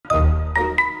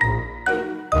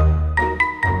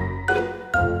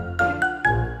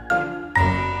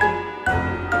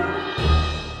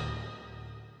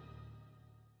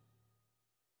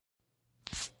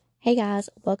Hey guys,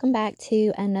 welcome back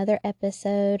to another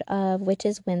episode of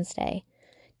Witches Wednesday.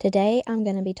 Today I'm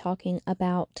going to be talking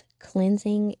about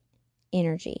cleansing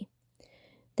energy.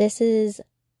 This is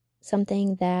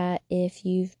something that if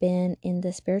you've been in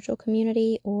the spiritual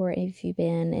community or if you've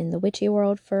been in the witchy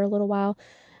world for a little while,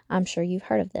 I'm sure you've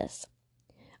heard of this.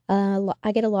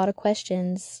 I get a lot of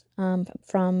questions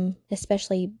from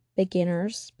especially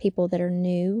beginners, people that are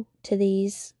new to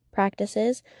these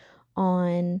practices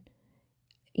on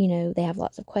they have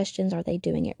lots of questions. Are they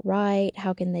doing it right?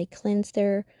 How can they cleanse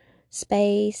their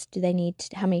space?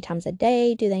 How many times a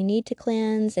day do they need to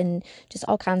cleanse? And just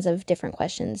all kinds of different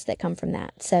questions that come from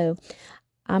that. So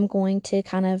I'm going to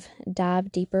kind of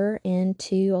dive deeper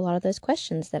into a lot of those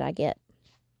questions that I get.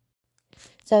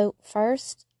 So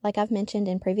first, like I've mentioned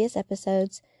in previous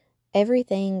episodes,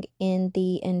 everything in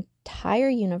the entire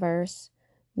universe,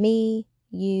 me,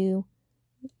 you,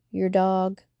 your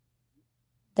dog,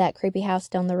 that creepy house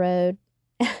down the road,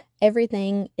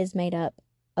 everything is made up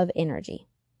of energy.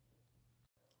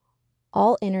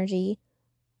 All energy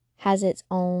has its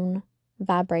own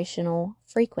vibrational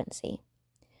frequency.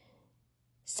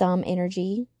 Some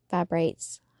energy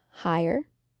vibrates higher,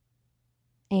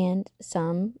 and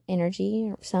some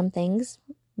things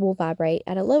will vibrate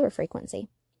at a lower frequency.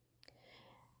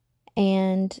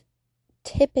 And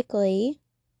typically,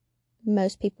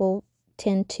 most people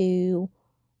tend to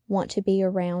want to be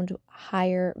around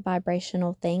higher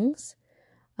vibrational things.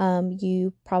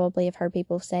 You probably have heard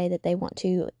people say that they want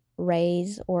to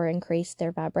raise or increase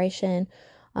their vibration.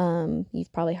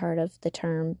 You've probably heard of the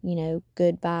term,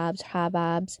 good vibes, high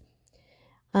vibes.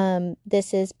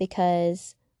 This is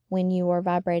because when you are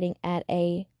vibrating at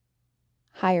a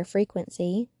higher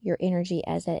frequency, your energy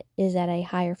is at a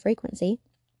higher frequency,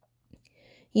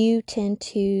 you tend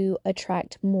to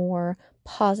attract more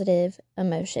positive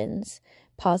emotions,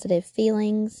 positive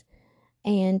feelings,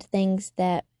 and things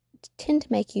that tend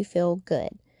to make you feel good.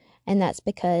 And that's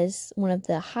because one of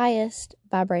the highest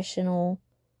vibrational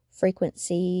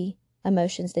frequency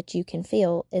emotions that you can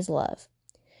feel is love.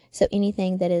 So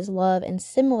anything that is love and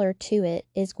similar to it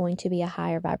is going to be a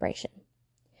higher vibration.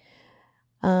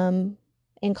 In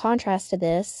contrast to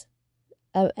this,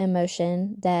 an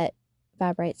emotion that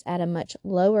vibrates at a much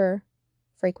lower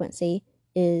frequency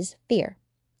is fear.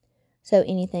 So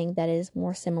anything that is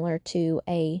more similar to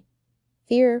a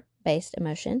fear-based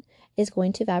emotion is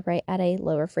going to vibrate at a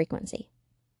lower frequency.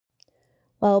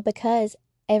 Well, because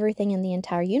everything in the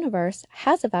entire universe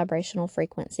has a vibrational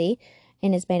frequency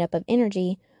and is made up of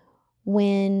energy,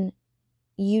 when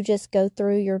you just go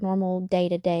through your normal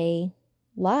day-to-day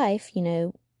life,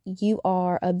 you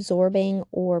are absorbing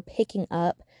or picking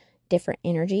up different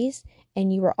energies,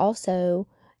 and you are also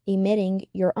emitting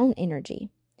your own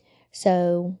energy.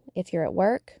 So if you're at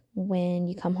work, when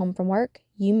you come home from work,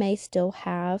 you may still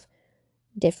have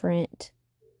different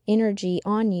energy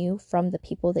on you from the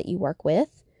people that you work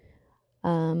with,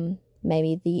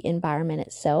 maybe the environment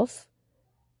itself,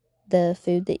 the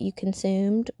food that you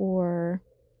consumed, or,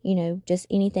 just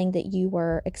anything that you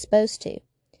were exposed to.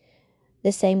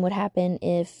 The same would happen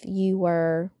if you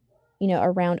were,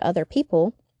 around other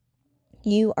people.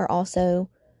 You are also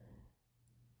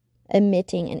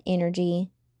emitting an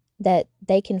energy that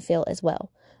they can feel as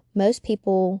well. Most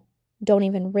people don't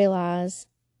even realize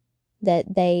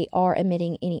that they are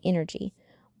emitting any energy.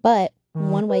 But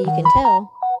one way you can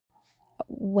tell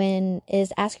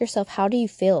is ask yourself, how do you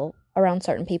feel around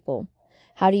certain people?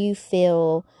 How do you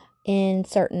feel in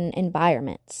certain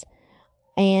environments?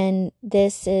 And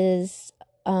this is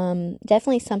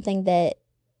definitely something that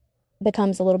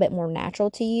becomes a little bit more natural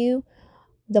to you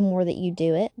the more that you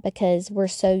do it, because we're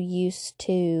so used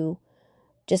to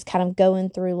just kind of going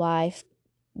through life,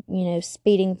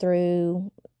 speeding through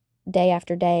day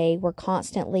after day. We're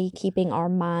constantly keeping our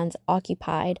minds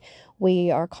occupied.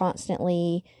 We are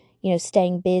constantly,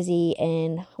 staying busy,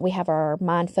 and we have our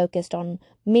mind focused on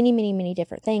many, many, many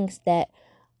different things that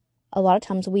a lot of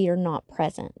times we are not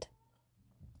present.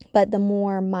 But the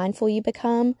more mindful you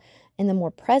become and the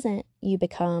more present you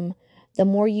become, the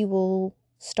more you will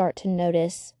start to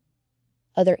notice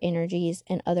other energies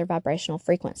and other vibrational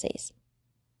frequencies.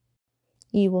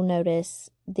 You will notice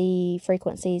the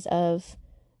frequencies of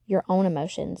your own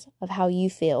emotions, of how you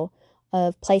feel,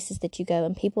 of places that you go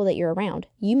and people that you're around.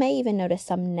 You may even notice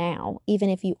some now, even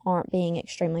if you aren't being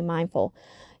extremely mindful.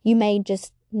 You may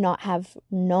just not have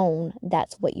known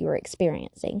that's what you were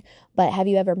experiencing. But have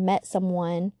you ever met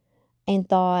someone and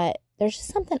thought, there's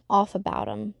just something off about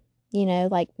them?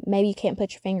 Like maybe you can't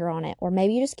put your finger on it, or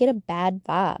maybe you just get a bad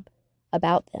vibe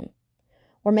about them.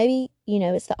 Or maybe,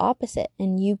 it's the opposite,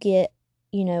 and you get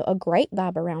a great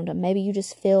vibe around them. Maybe you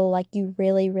just feel like you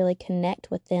really, really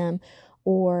connect with them,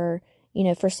 or,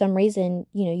 for some reason,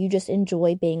 you just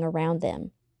enjoy being around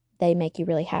them. They make you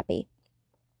really happy.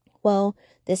 Well,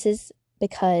 this is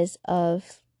because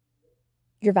of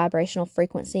your vibrational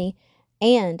frequency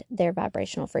and their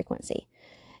vibrational frequency.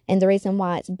 And the reason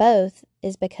why it's both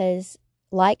is because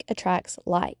like attracts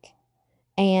like.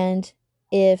 And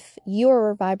if you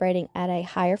are vibrating at a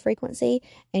higher frequency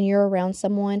and you're around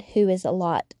someone who is a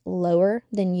lot lower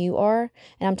than you are,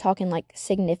 and I'm talking like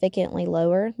significantly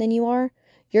lower than you are,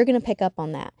 you're going to pick up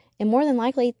on that. And more than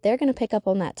likely, they're going to pick up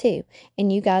on that too.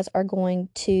 And you guys are going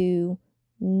to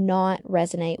not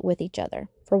resonate with each other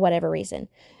for whatever reason.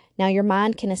 Now, your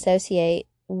mind can associate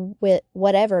with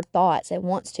whatever thoughts it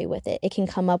wants to with it. It can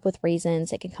come up with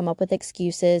reasons. It can come up with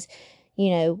excuses.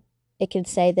 It can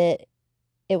say that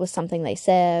it was something they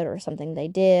said or something they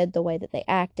did, the way that they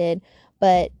acted.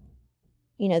 But,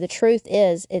 the truth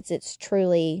is, it's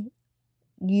truly,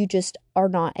 you just are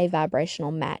not a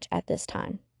vibrational match at this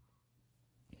time.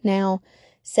 Now,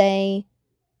 say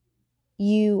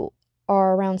you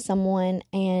are around someone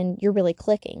and you're really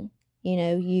clicking.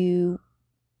 You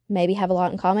maybe have a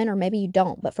lot in common, or maybe you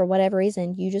don't, but for whatever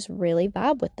reason, you just really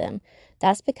vibe with them.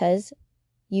 That's because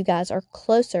you guys are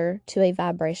closer to a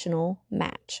vibrational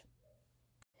match.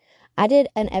 I did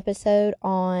an episode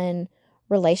on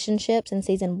relationships in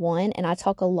season 1, and I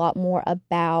talk a lot more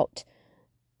about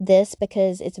this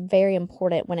because it's very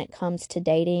important when it comes to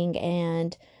dating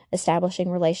and establishing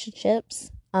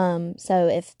relationships. So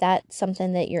if that's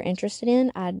something that you're interested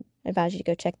in, I'd advise you to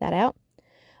go check that out.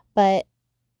 But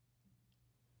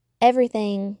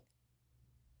everything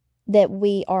that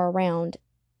we are around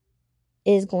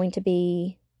is going to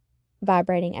be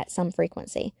vibrating at some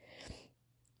frequency.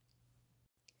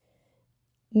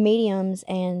 Mediums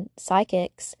and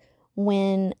psychics,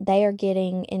 when they are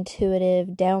getting intuitive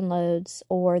downloads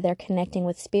or they're connecting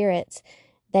with spirits,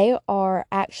 they are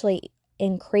actually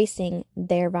increasing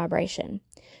their vibration.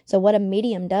 So what a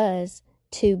medium does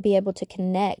to be able to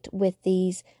connect with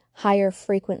these higher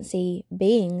frequency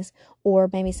beings, or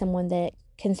maybe someone that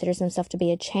considers themselves to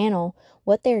be a channel,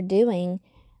 what they're doing,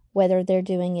 whether they're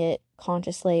doing it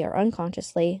consciously or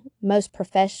unconsciously, most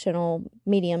professional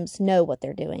mediums know what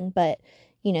they're doing, but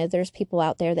there's people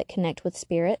out there that connect with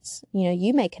spirits.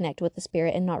 You may connect with the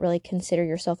spirit and not really consider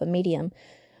yourself a medium,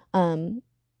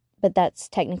 but that's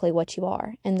technically what you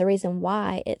are. And the reason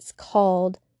why it's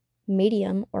called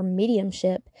medium or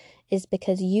mediumship is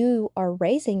because you are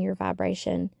raising your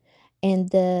vibration, and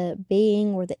the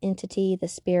being or the entity, the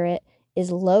spirit,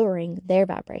 is lowering their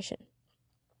vibration.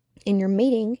 And you're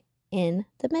meeting in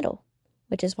the middle,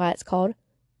 which is why it's called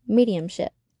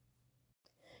mediumship.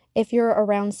 If you're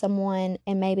around someone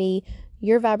and maybe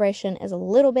your vibration is a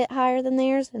little bit higher than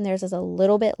theirs and theirs is a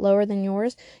little bit lower than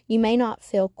yours, you may not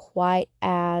feel quite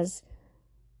as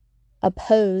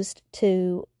opposed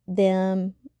to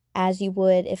them as you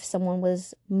would if someone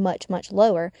was much, much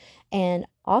lower. And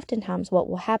oftentimes what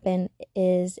will happen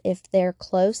is if they're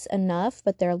close enough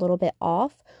but they're a little bit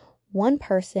off, one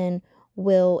person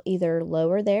will either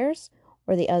lower theirs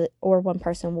or the other, or one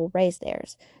person will raise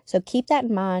theirs. So keep that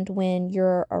in mind when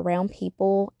you're around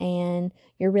people and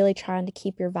you're really trying to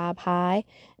keep your vibe high.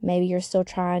 Maybe you're still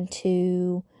trying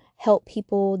to help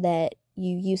people that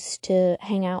you used to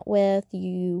hang out with.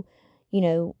 You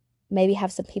maybe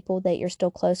have some people that you're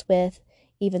still close with,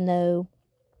 even though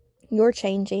you're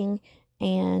changing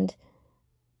and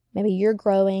maybe you're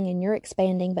growing and you're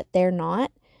expanding, but they're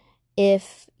not.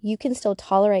 If you can still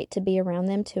tolerate to be around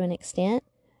them to an extent,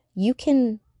 you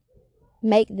can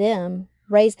make them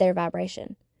raise their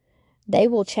vibration. They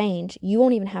will change. You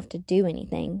won't even have to do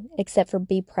anything except for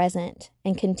be present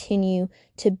and continue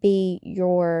to be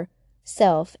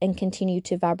yourself and continue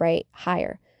to vibrate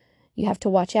higher. You have to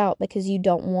watch out because you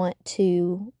don't want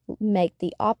to make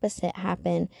the opposite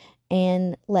happen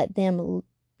and let them,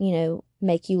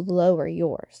 make you lower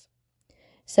yours.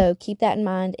 So keep that in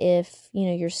mind if,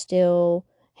 you're still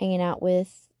hanging out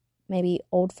with maybe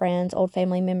old friends, old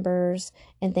family members,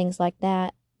 and things like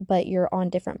that, but you're on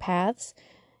different paths.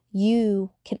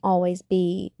 You can always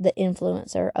be the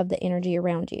influencer of the energy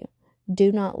around you.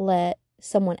 Do not let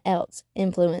someone else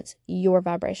influence your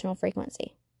vibrational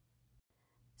frequency.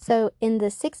 So in the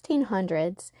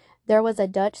 1600s, there was a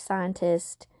Dutch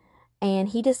scientist, and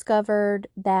he discovered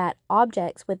that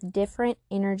objects with different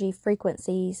energy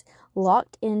frequencies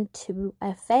locked into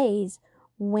a phase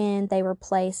when they were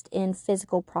placed in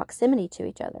physical proximity to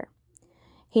each other.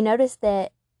 He noticed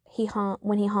that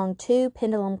when he hung two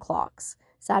pendulum clocks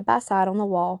side by side on the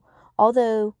wall,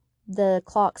 although the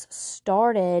clocks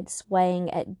started swaying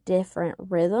at different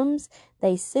rhythms,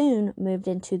 they soon moved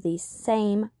into the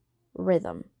same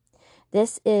rhythm.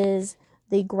 This is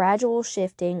the gradual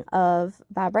shifting of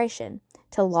vibration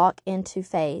to lock into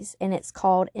phase, and it's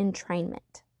called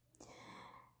entrainment.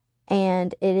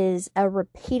 And it is a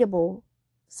repeatable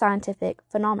scientific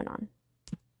phenomenon.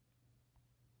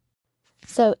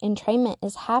 So entrainment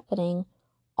is happening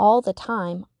all the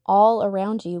time, all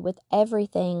around you, with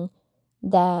everything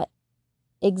that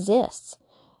exists.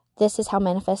 This is how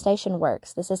manifestation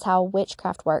works. This is how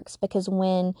witchcraft works, because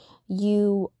when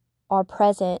you are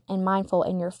present and mindful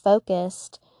and you're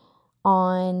focused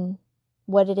on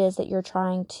what it is that you're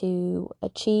trying to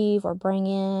achieve or bring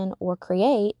in or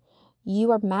create,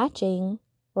 you are matching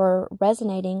or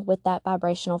resonating with that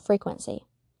vibrational frequency.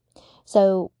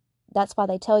 So that's why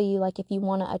they tell you, like, if you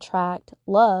want to attract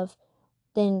love,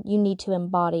 then you need to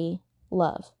embody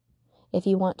love. If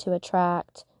you want to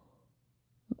attract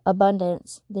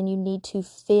abundance, then you need to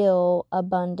feel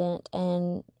abundant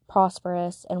and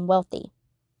prosperous and wealthy.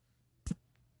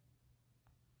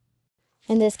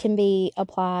 And this can be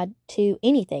applied to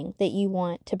anything that you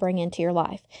want to bring into your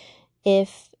life.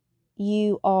 If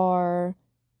you are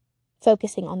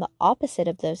focusing on the opposite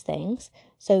of those things,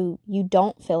 so you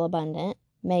don't feel abundant,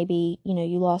 maybe,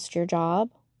 you lost your job,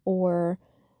 or,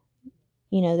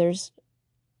 there's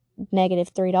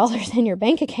negative $3 in your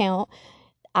bank account,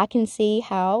 I can see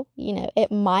how,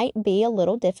 it might be a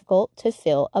little difficult to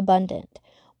feel abundant.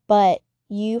 But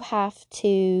you have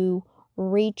to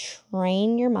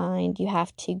retrain your mind. You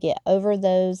have to get over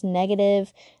those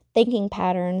negative thinking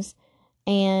patterns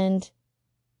and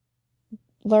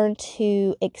learn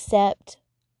to accept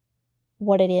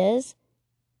what it is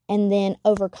and then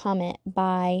overcome it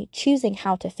by choosing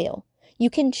how to feel. You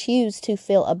can choose to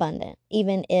feel abundant,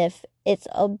 even if it's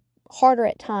harder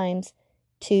at times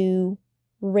to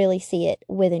really see it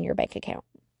within your bank account.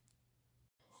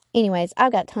 Anyways,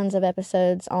 I've got tons of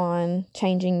episodes on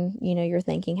changing, your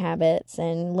thinking habits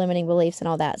and limiting beliefs and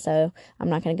all that, so I'm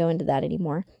not going to go into that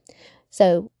anymore.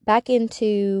 So back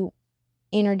into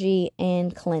energy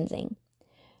and cleansing.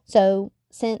 So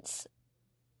since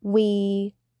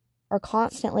we are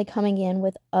constantly coming in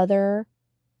with other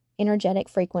energetic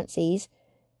frequencies,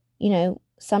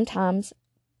 sometimes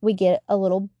we get a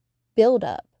little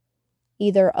buildup,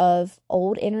 either of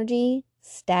old energy,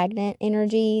 stagnant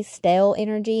energy, stale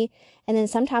energy, and then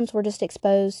sometimes we're just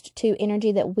exposed to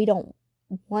energy that we don't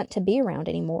want to be around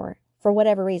anymore for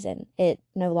whatever reason. It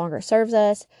no longer serves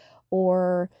us,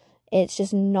 or it's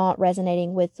just not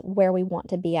resonating with where we want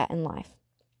to be at in life.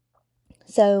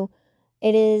 So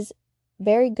it is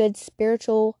very good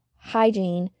spiritual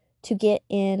hygiene to get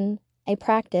in a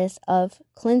practice of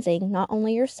cleansing not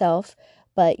only yourself,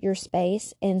 but your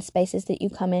space and spaces that you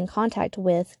come in contact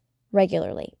with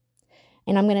regularly.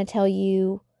 And I'm going to tell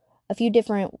you a few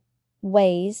different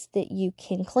ways that you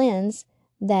can cleanse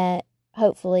that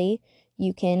hopefully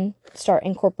you can start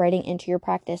incorporating into your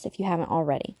practice if you haven't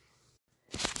already.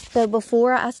 So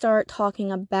before I start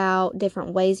talking about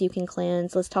different ways you can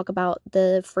cleanse, let's talk about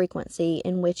the frequency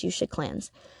in which you should cleanse.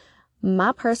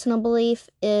 My personal belief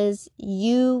is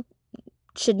you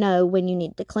should know when you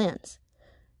need to cleanse.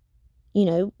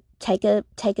 Take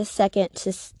a second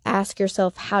to ask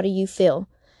yourself, how do you feel?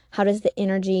 How does the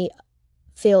energy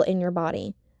feel in your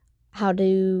body? How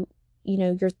do,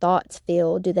 your thoughts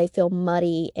feel? Do they feel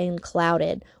muddy and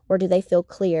clouded, or do they feel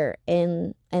clear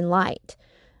and light?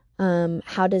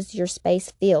 How does your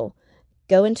space feel?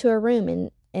 Go into a room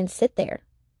and sit there,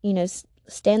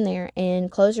 stand there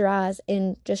and close your eyes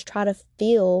and just try to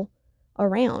feel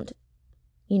around.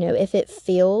 If it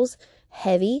feels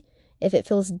heavy, if it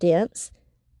feels dense,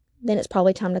 then it's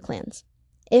probably time to cleanse.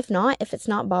 If not, if it's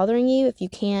not bothering you, if you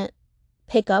can't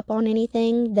pick up on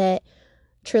anything that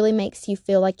truly makes you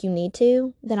feel like you need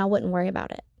to, then I wouldn't worry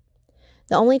about it.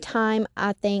 The only time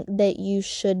I think that you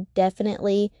should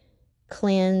definitely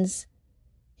cleanse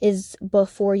is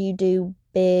before you do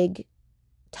big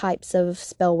types of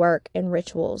spell work and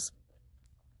rituals.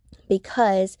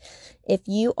 Because if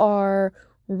you are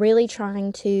really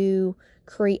trying to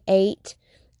create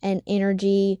an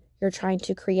energy, you're trying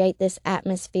to create this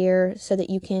atmosphere so that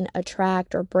you can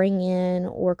attract or bring in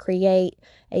or create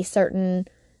a certain,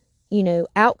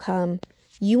 outcome,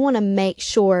 you want to make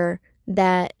sure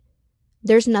that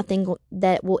there's nothing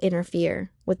that will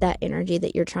interfere with that energy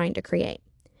that you're trying to create.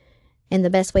 And the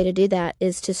best way to do that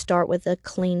is to start with a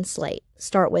clean slate.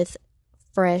 Start with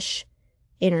fresh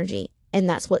energy. And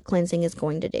that's what cleansing is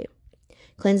going to do.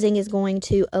 Cleansing is going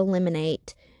to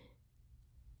eliminate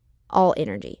all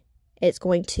energy. It's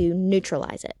going to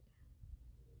neutralize it.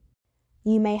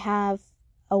 You may have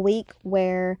a week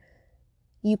where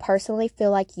you personally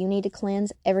feel like you need to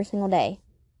cleanse every single day.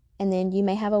 And then you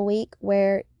may have a week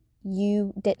where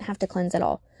you didn't have to cleanse at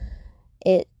all.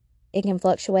 It can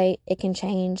fluctuate. It can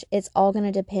change. It's all going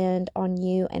to depend on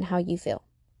you and how you feel.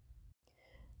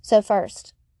 So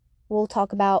first, we'll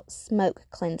talk about smoke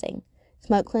cleansing.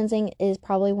 Smoke cleansing is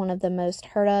probably one of the most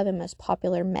heard of and most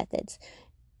popular methods.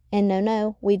 And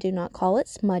no, we do not call it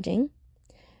smudging.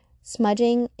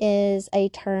 Smudging is a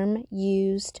term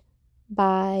used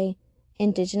by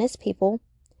indigenous people,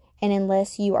 and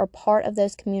unless you are part of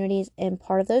those communities and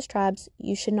part of those tribes,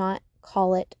 you should not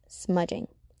call it smudging.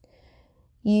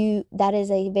 That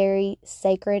is a very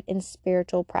sacred and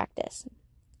spiritual practice.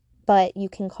 But you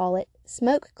can call it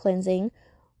smoke cleansing,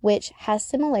 which has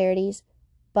similarities,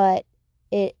 but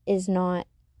it is not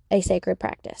a sacred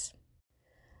practice.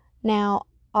 Now,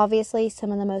 obviously,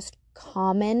 some of the most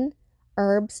common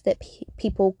herbs that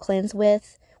people cleanse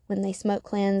with when they smoke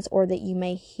cleanse, or that you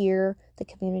may hear the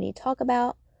community talk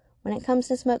about when it comes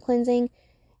to smoke cleansing,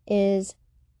 is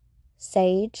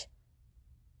sage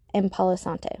and Palo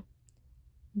Santo.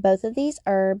 Both of these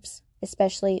herbs,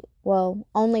 especially,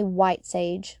 only white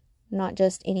sage, not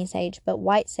just any sage, but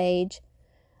white sage,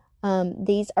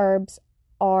 these herbs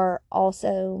are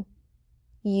also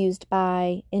used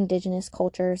by indigenous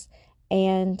cultures,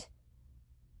 and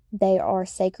they are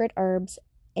sacred herbs.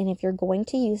 And if you're going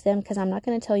to use them, because I'm not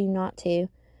going to tell you not to,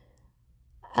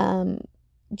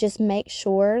 just make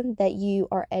sure that you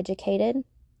are educated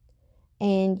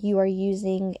and you are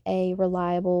using a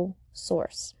reliable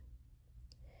source,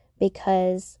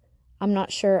 because I'm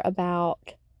not sure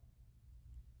about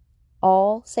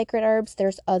all sacred herbs.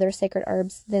 There's other sacred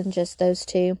herbs than just those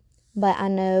two, but I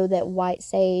know that white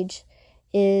sage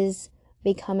is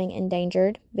becoming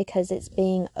endangered because it's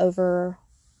being over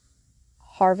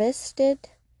harvested,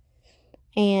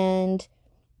 and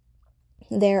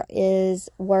there is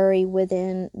worry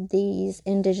within these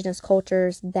indigenous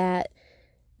cultures that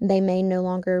they may no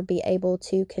longer be able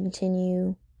to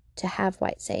continue to have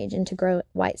white sage and to grow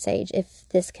white sage if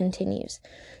this continues.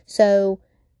 So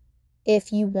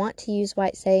if you want to use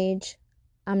white sage,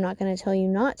 I'm not going to tell you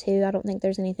not to. I don't think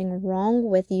there's anything wrong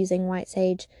with using white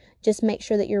sage. Just make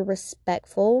sure that you're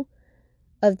respectful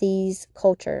of these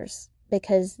cultures,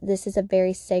 because this is a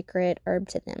very sacred herb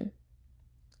to them.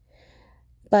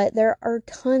 But there are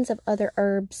tons of other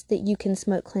herbs that you can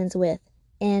smoke cleanse with.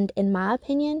 And in my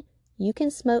opinion, you can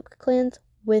smoke cleanse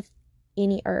with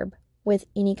any herb, with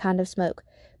any kind of smoke.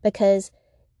 Because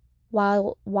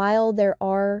while there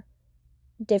are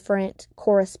different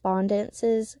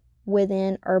correspondences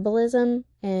within herbalism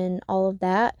and all of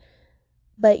that,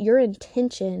 but your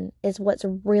intention is what's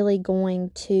really going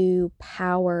to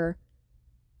power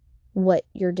what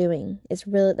you're doing.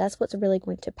 That's what's really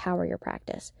going to power your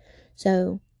practice.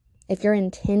 So if you're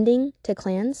intending to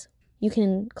cleanse, you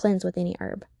can cleanse with any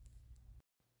herb.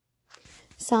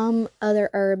 Some other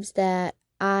herbs that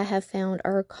I have found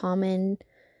are common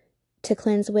to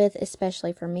cleanse with,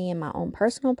 especially for me in my own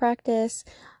personal practice,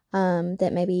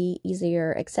 that may be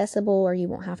easier accessible, or you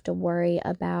won't have to worry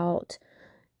about,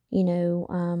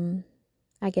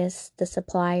 I guess the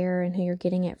supplier and who you're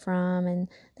getting it from and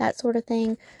that sort of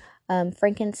thing.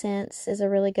 Frankincense is a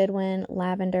really good one.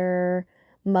 Lavender,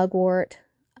 mugwort.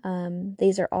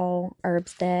 These are all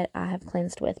herbs that I have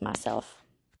cleansed with myself.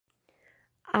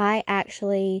 I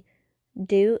actually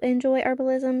do enjoy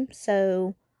herbalism,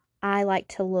 so I like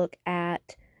to look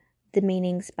at the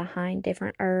meanings behind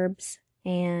different herbs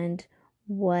and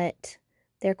what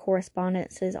their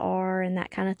correspondences are and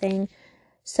that kind of thing.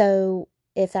 So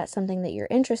if that's something that you're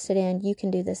interested in, you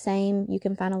can do the same. You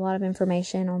can find a lot of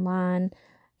information online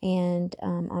and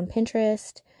on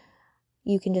Pinterest.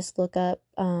 You can just look up,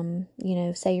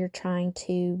 say you're trying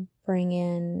to bring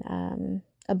in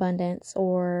abundance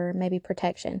or maybe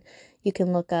protection. You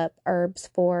can look up herbs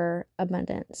for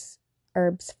abundance,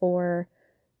 herbs for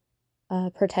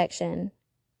protection.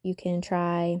 You can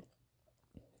try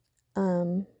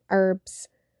herbs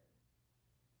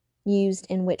used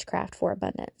in witchcraft for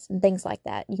abundance and things like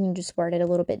that. You can just word it a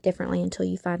little bit differently until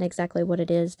you find exactly what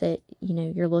it is that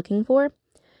you're looking for.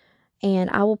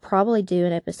 And I will probably do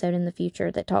an episode in the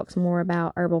future that talks more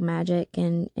about herbal magic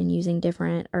and using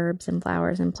different herbs and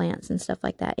flowers and plants and stuff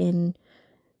like that in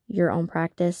your own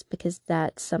practice, because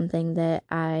that's something that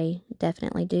I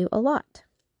definitely do a lot.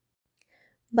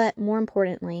 But more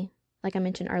importantly, like I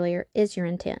mentioned earlier, is your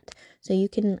intent. So you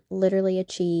can literally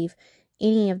achieve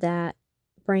any of that,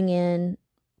 bring in,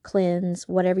 cleanse,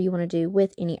 whatever you want to do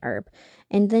with any herb.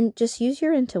 And then just use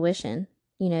your intuition,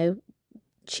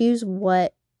 choose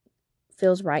what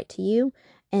feels right to you,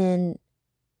 and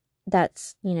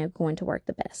that's, going to work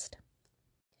the best.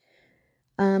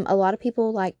 A lot of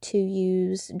people like to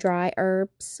use dry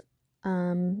herbs.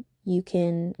 You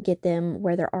can get them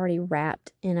where they're already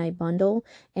wrapped in a bundle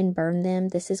and burn them.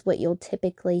 This is what you'll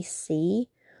typically see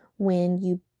when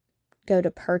you go to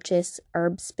purchase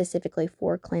herbs specifically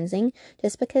for cleansing,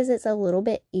 just because it's a little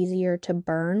bit easier to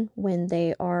burn when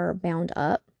they are bound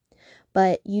up.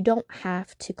 But you don't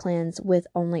have to cleanse with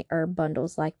only herb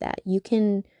bundles like that. You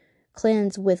can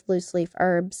cleanse with loose leaf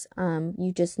herbs.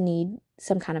 You just need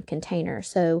some kind of container.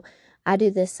 So I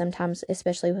do this sometimes,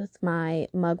 especially with my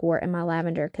mugwort and my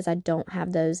lavender, because I don't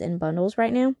have those in bundles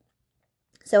right now.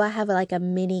 So I have like a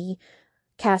mini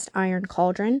cast iron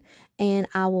cauldron, and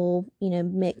I will,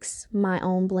 mix my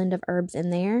own blend of herbs in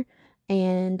there,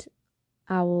 and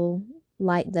I will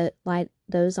light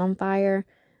those on fire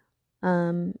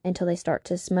until they start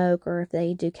to smoke, or if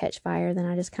they do catch fire, then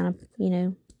I just kind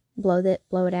of, blow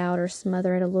it out or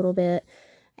smother it a little bit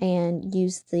and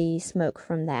use the smoke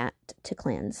from that to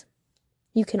cleanse.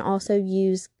 You can also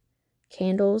use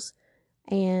candles,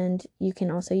 and you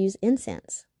can also use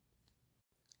incense.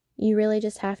 You really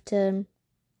just have to,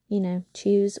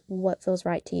 choose what feels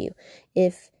right to you.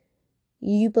 If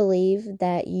you believe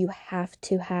that you have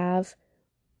to have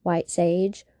white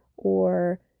sage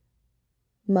or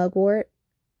mugwort,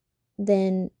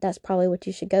 then that's probably what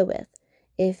you should go with.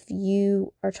 If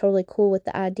you are totally cool with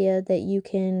the idea that you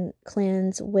can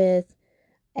cleanse with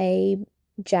a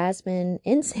jasmine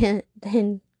incense,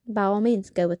 then by all means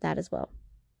go with that as well.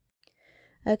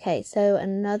 Okay, so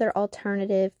another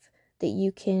alternative that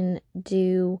you can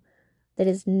do that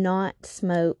is not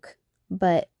smoke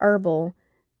but herbal,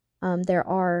 there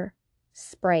are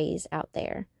sprays out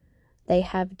there. They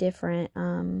have different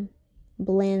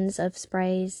blends of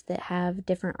sprays that have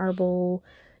different herbal,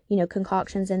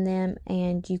 concoctions in them,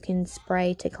 and you can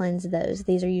spray to cleanse those.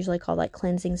 These are usually called like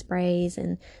cleansing sprays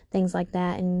and things like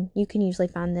that, and you can usually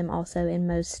find them also in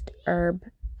most herb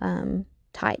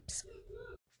types.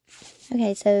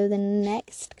 Okay, so the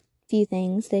next few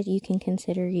things that you can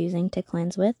consider using to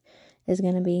cleanse with is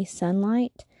going to be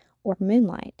sunlight or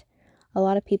moonlight. A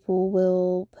lot of people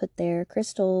will put their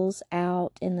crystals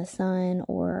out in the sun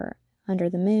or under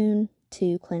the moon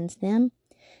to cleanse them.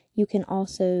 You can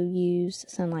also use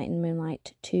sunlight and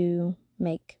moonlight to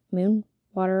make moon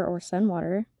water or sun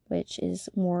water, which is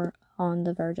more on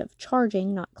the verge of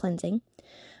charging, not cleansing.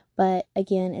 But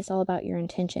again, it's all about your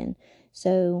intention.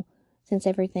 So since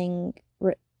everything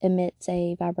emits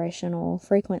a vibrational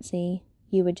frequency,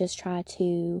 you would just try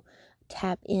to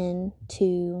tap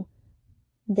into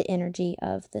the energy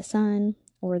of the sun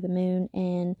or the moon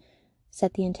and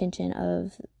set the intention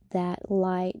of that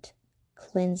light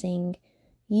cleansing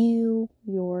you,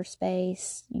 your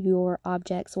space, your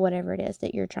objects, whatever it is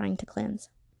that you're trying to cleanse.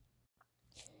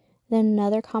 Then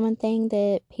another common thing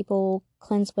that people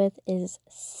cleanse with is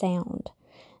sound.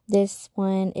 This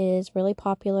one is really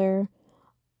popular.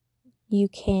 You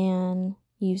can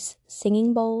use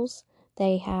singing bowls.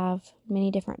 They have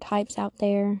many different types out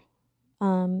there.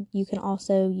 You can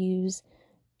also use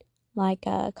like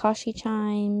Kashi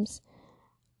chimes,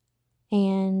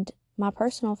 and my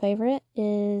personal favorite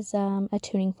is a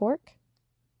tuning fork,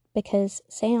 because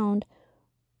sound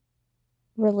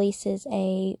releases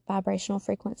a vibrational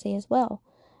frequency as well,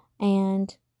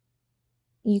 and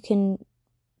you can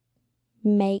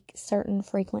make certain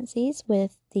frequencies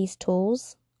with these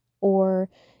tools, or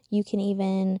you can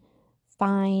even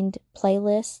find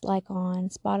playlists like on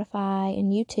Spotify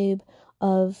and YouTube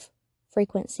of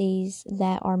frequencies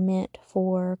that are meant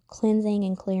for cleansing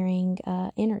and clearing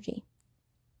energy.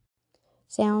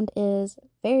 Sound is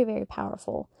very, very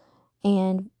powerful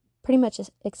and pretty much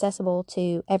accessible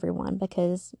to everyone,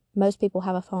 because most people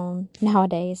have a phone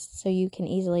nowadays, so you can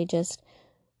easily just,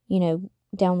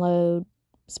 download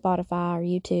Spotify or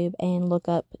YouTube and look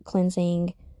up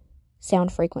cleansing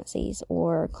sound frequencies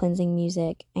or cleansing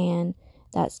music, and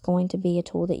that's going to be a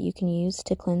tool that you can use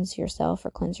to cleanse yourself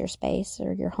or cleanse your space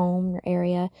or your home, your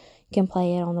area. You can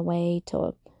play it on the way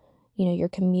to, your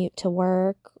commute to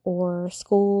work or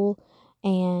school,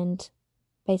 and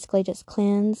basically just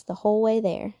cleanse the whole way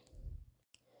there.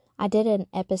 I did an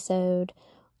episode,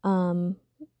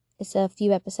 it's a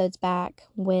few episodes back,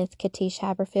 with Katish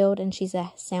Haberfield, and she's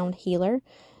a sound healer.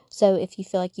 So if you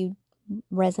feel like you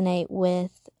resonate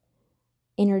with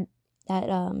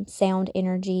that sound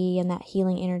energy and that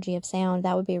healing energy of sound,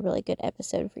 that would be a really good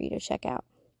episode for you to check out.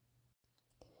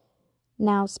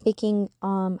 Now, speaking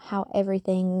how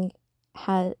everything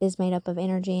is made up of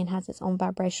energy and has its own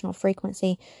vibrational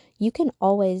frequency, you can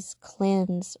always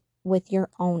cleanse with your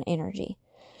own energy.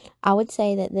 I would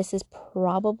say that this is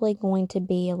probably going to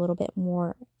be a little bit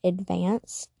more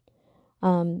advanced.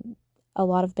 A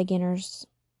lot of beginners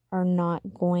are not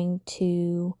going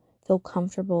to feel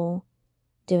comfortable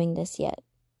doing this yet.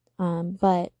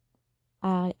 But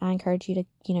I encourage you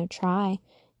to, try,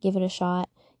 give it a shot,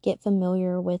 get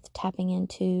familiar with tapping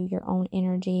into your own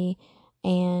energy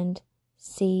and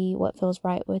see what feels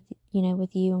right with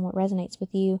you and what resonates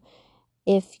with you.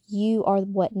 If you are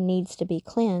what needs to be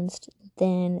cleansed,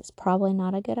 then it's probably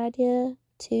not a good idea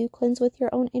to cleanse with your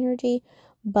own energy.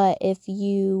 But if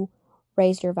you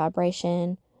raise your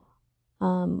vibration,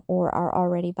 or are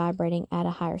already vibrating at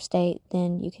a higher state,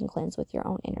 then you can cleanse with your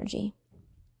own energy.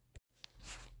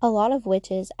 A lot of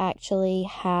witches actually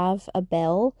have a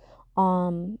bell,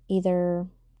 either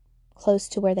close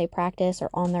to where they practice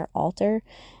or on their altar,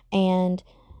 and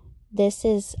this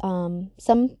is,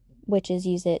 some witches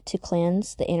use it to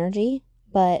cleanse the energy,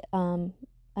 but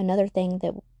another thing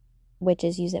that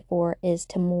witches use it for is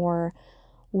to more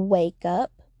wake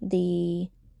up the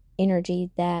energy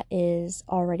that is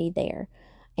already there.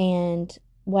 And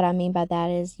what I mean by that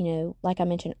is, like I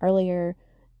mentioned earlier,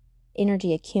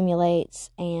 energy accumulates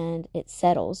and it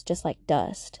settles just like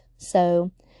dust.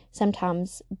 So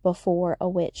sometimes before a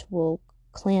witch will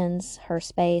cleanse her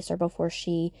space, or before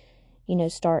she,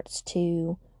 starts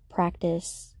to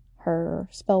practice her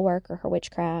spell work or her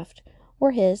witchcraft,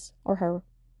 or his or her,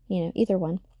 either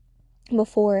one,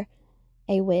 before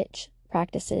a witch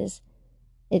practices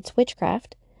its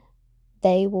witchcraft,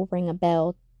 they will ring a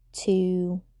bell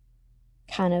to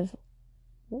kind of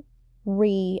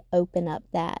reopen up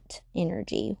that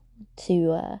energy,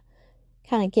 to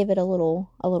kind of give it a little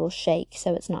shake,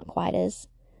 so it's not quite as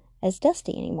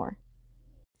dusty anymore.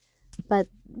 But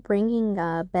ringing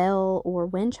a bell or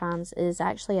wind chimes is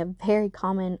actually a very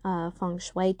common feng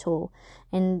shui tool,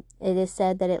 and it is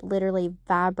said that it literally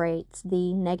vibrates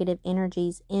the negative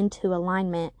energies into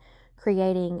alignment,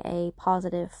 creating a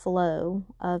positive flow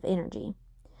of energy.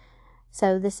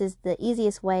 So this is the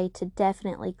easiest way to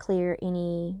definitely clear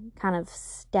any kind of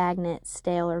stagnant,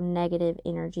 stale, or negative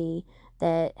energy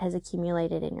that has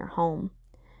accumulated in your home.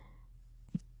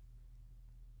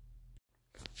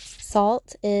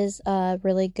 Salt is a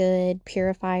really good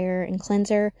purifier and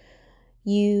cleanser.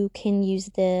 You can use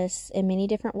this in many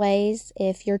different ways.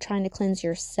 If you're trying to cleanse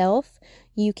yourself,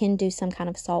 you can do some kind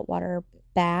of saltwater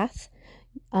bath.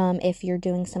 If you're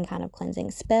doing some kind of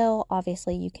cleansing spell,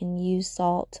 obviously you can use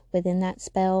salt within that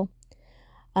spell.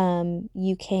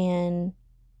 You can,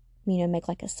 make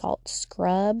like a salt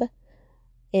scrub.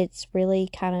 It's really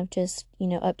kind of just,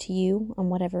 up to you on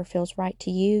whatever feels right to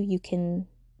you. You can,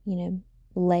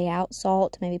 lay out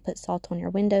salt, maybe put salt on your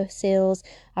window sills.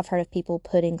 I've heard of people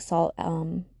putting salt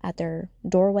at their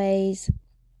doorways.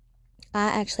 I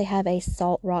actually have a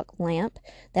salt rock lamp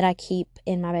that I keep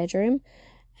in my bedroom,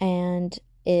 and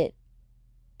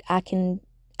I can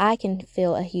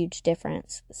feel a huge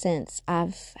difference since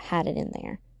I've had it in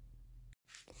there.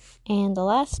 And the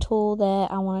last tool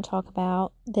that I want to talk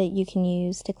about that you can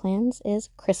use to cleanse is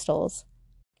crystals.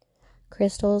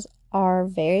 Crystals are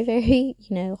very, very,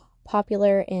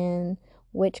 popular in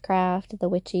witchcraft, the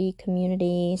witchy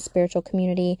community, spiritual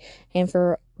community, and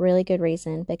for really good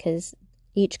reason, because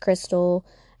each crystal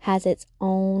has its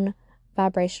own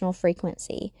vibrational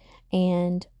frequency,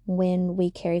 and when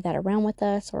we carry that around with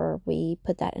us, or we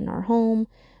put that in our home,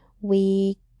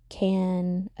 we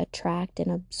can attract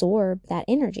and absorb that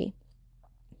energy.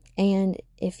 And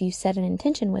if you set an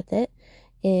intention with it,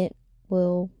 it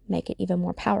will make it even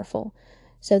more powerful.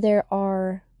 So there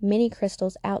are many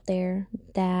crystals out there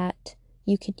that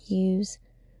you could use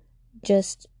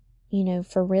just,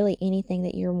 for really anything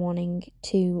that you're wanting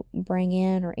to bring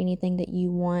in, or anything that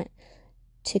you want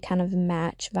to kind of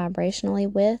match vibrationally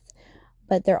with.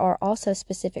 But there are also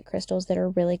specific crystals that are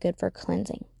really good for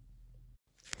cleansing.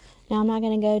 Now, I'm not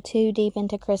going to go too deep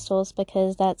into crystals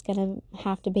because that's going to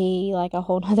have to be like a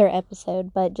whole nother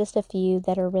episode, but just a few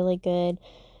that are really good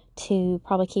to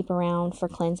probably keep around for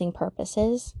cleansing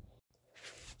purposes.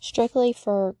 Strictly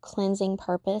for cleansing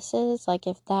purposes, like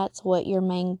if that's what your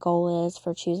main goal is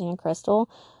for choosing a crystal,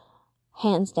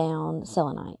 hands down,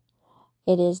 selenite.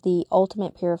 It is the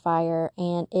ultimate purifier,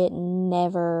 and it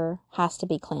never has to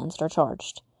be cleansed or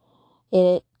charged.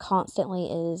 It constantly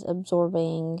is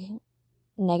absorbing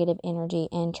negative energy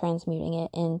and transmuting it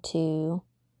into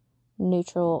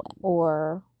neutral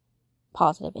or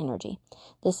positive energy.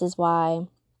 This is why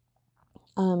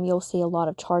you'll see a lot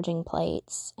of charging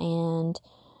plates and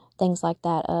things like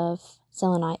that of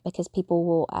selenite, because people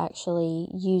will actually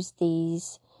use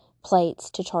these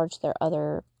plates to charge their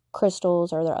other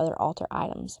crystals or their other altar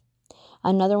items.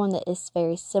 Another one that is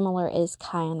very similar is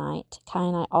kyanite.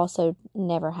 Kyanite also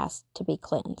never has to be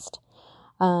cleansed.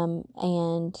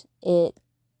 And it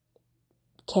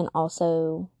can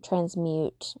also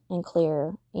transmute and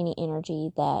clear any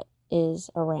energy that is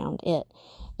around it.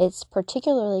 It's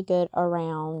particularly good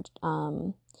around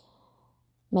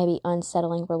maybe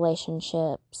unsettling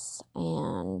relationships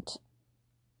and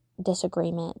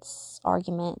disagreements,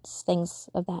 arguments, things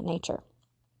of that nature.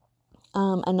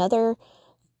 Another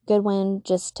good one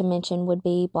just to mention would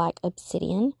be black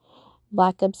obsidian.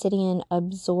 Black obsidian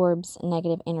absorbs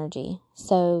negative energy,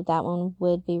 so that one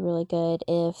would be really good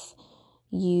if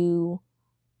you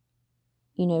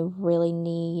really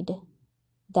need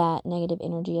that negative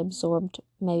energy absorbed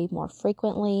maybe more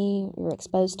frequently, you're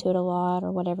exposed to it a lot,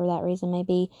 or whatever that reason may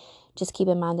be. Just keep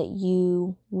in mind that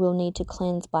you will need to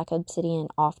cleanse black obsidian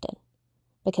often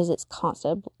because it's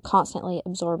constantly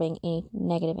absorbing any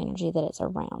negative energy that it's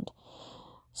around.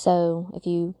 So if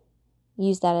you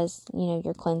use that as,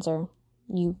 your cleanser,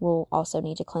 you will also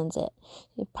need to cleanse it.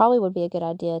 It probably would be a good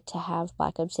idea to have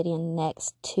black obsidian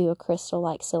next to a crystal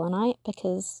like selenite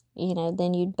because,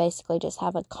 then you'd basically just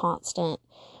have a constant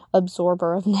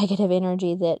absorber of negative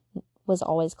energy that was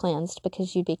always cleansed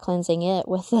because you'd be cleansing it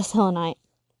with the selenite.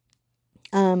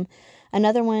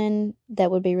 Another one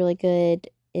that would be really good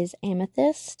is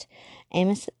amethyst.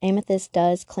 Amethyst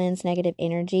does cleanse negative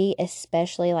energy,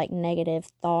 especially like negative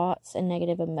thoughts and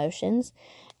negative emotions.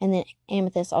 And then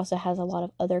amethyst also has a lot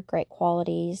of other great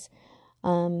qualities.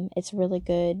 It's really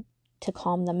good to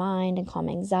calm the mind and calm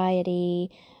anxiety.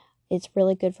 It's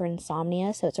really good for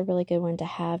insomnia, so it's a really good one to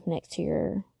have next to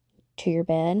your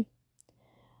bed.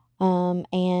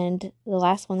 And the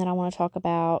last one that I want to talk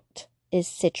about is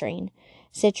citrine.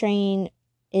 Citrine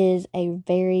is a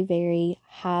very, very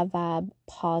high vibe,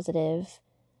 positive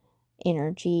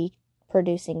energy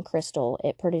producing crystal.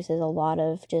 It produces a lot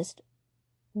of just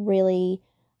really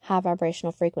high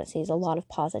vibrational frequencies, a lot of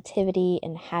positivity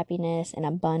and happiness and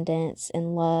abundance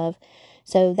and love.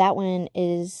 So that one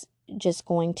is just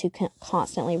going to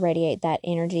constantly radiate that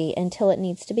energy until it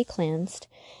needs to be cleansed,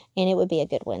 and it would be a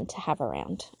good one to have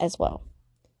around as well.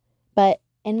 But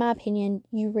in my opinion,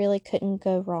 you really couldn't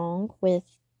go wrong with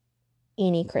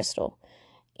any crystal.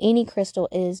 Any crystal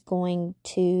is going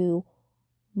to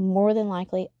more than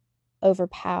likely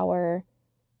overpower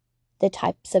the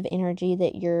types of energy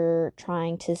that you're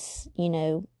trying to,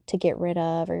 to get rid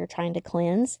of or you're trying to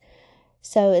cleanse.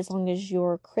 So as long as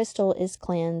your crystal is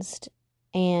cleansed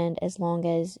and as long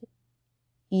as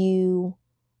you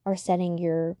are setting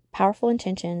your powerful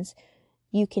intentions,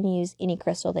 you can use any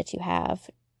crystal that you have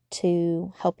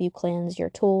to help you cleanse your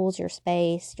tools, your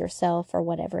space, yourself, or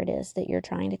whatever it is that you're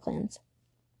trying to cleanse.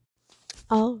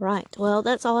 All right. Well,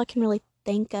 that's all I can really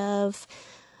think of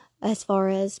as far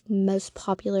as most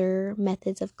popular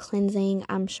methods of cleansing.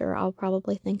 I'm sure I'll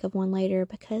probably think of one later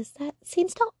because that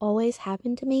seems to always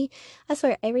happen to me. I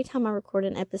swear, every time I record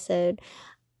an episode,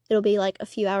 it'll be like a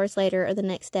few hours later or the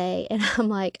next day, and I'm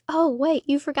like, oh, wait,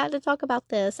 you forgot to talk about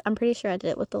this. I'm pretty sure I did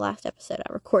it with the last episode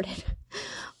I recorded.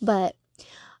 But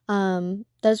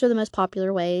those are the most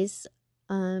popular ways.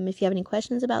 If you have any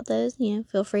questions about those,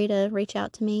 feel free to reach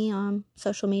out to me on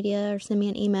social media or send me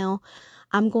an email.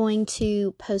 I'm going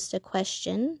to post a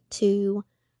question to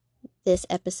this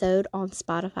episode on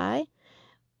Spotify.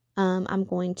 I'm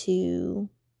going to,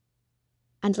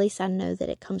 at least I know that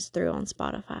it comes through on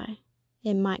Spotify.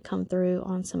 It might come through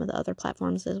on some of the other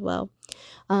platforms as well.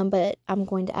 But I'm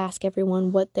going to ask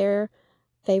everyone what their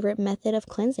favorite method of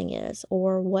cleansing is,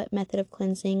 or what method of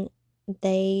cleansing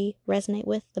they resonate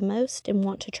with the most and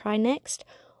want to try next.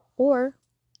 Or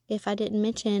if I didn't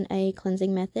mention a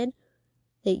cleansing method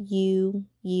that you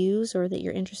use or that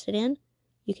you're interested in,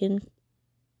 you can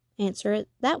answer it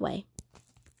that way.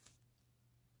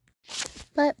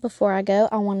 But before I go,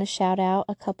 I want to shout out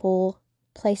a couple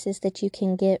places that you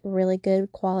can get really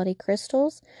good quality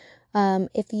crystals.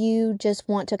 If you just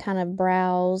want to kind of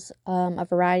browse a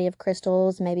variety of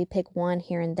crystals, maybe pick one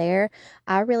here and there,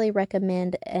 I really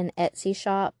recommend an Etsy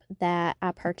shop that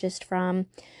I purchased from.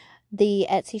 The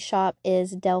Etsy shop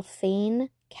is Delphine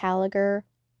Callagher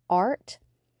Art.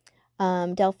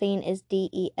 Delphine is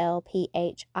Delphine,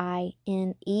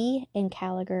 and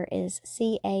Callagher is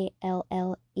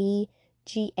Callegher,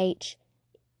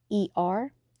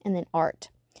 and then art.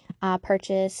 I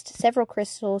purchased several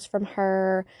crystals from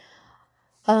her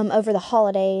over the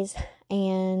holidays,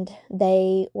 and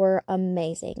they were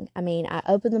amazing. I mean, I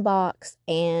opened the box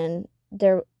and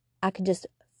I could just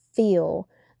feel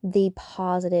the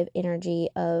positive energy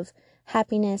of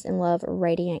happiness and love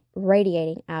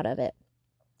radiating out of it.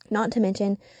 Not to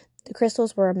mention, the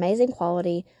crystals were amazing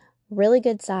quality, really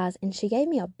good size, and she gave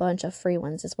me a bunch of free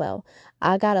ones as well.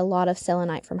 I got a lot of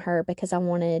selenite from her because I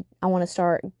want to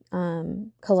start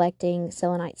collecting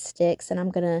selenite sticks, and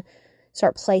I'm going to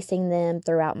start placing them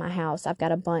throughout my house. I've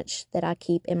got a bunch that I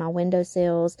keep in my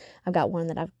windowsills. I've got one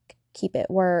that I keep at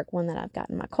work, one that I've got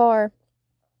in my car.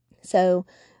 So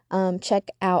check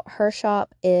out her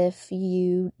shop if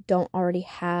you don't already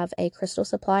have a crystal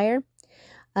supplier.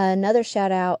 Another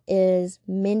shout out is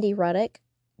Mindy Ruddock.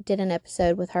 Did an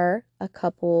episode with her a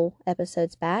couple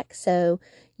episodes back, so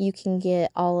you can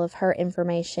get all of her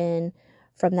information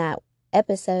from that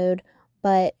episode.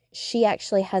 But she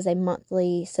actually has a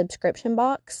monthly subscription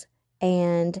box,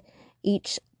 and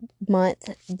each month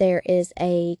there is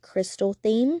a crystal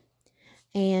theme,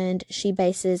 and she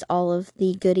bases all of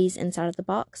the goodies inside of the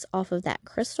box off of that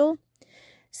crystal.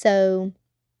 So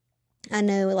I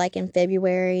know like in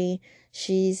February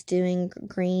she's doing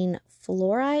green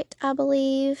fluorite, I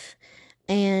believe,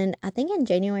 and I think in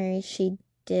January she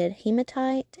did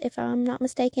hematite, if I'm not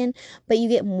mistaken. But you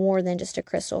get more than just a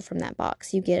crystal from that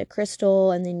box. You get a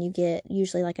crystal, and then you get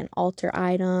usually like an altar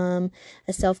item,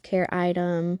 a self-care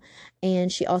item,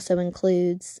 and she also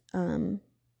includes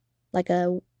like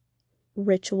a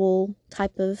ritual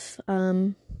type of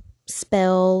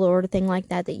spell or thing like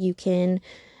that you can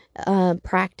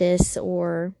practice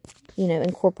or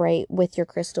incorporate with your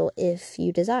crystal if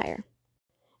you desire.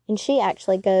 And she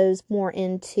actually goes more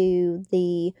into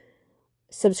the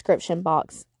subscription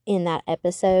box in that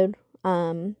episode,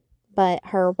 but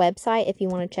her website, if you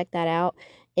want to check that out,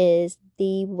 is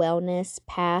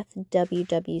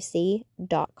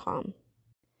thewellnesspathwwc.com.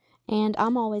 And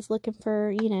I'm always looking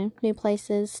for new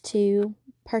places to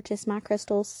purchase my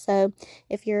crystals. So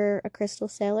if you're a crystal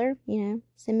seller,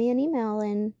 send me an email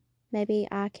and maybe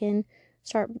I can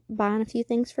start buying a few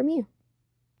things from you.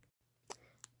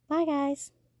 Bye,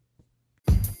 guys.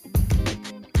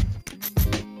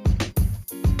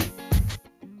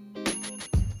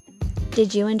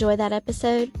 Did you enjoy that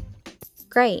episode?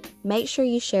 Great. Make sure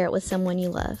you share it with someone you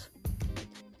love.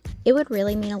 It would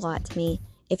really mean a lot to me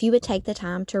if you would take the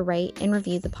time to rate and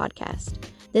review the podcast.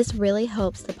 This really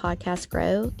helps the podcast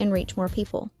grow and reach more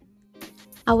people.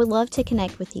 I would love to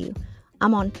connect with you.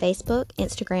 I'm on Facebook,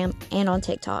 Instagram, and on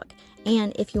TikTok.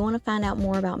 And if you want to find out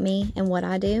more about me and what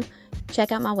I do,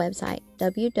 check out my website,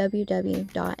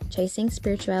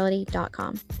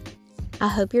 www.chasingspirituality.com. I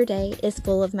hope your day is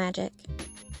full of magic.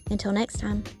 Until next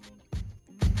time.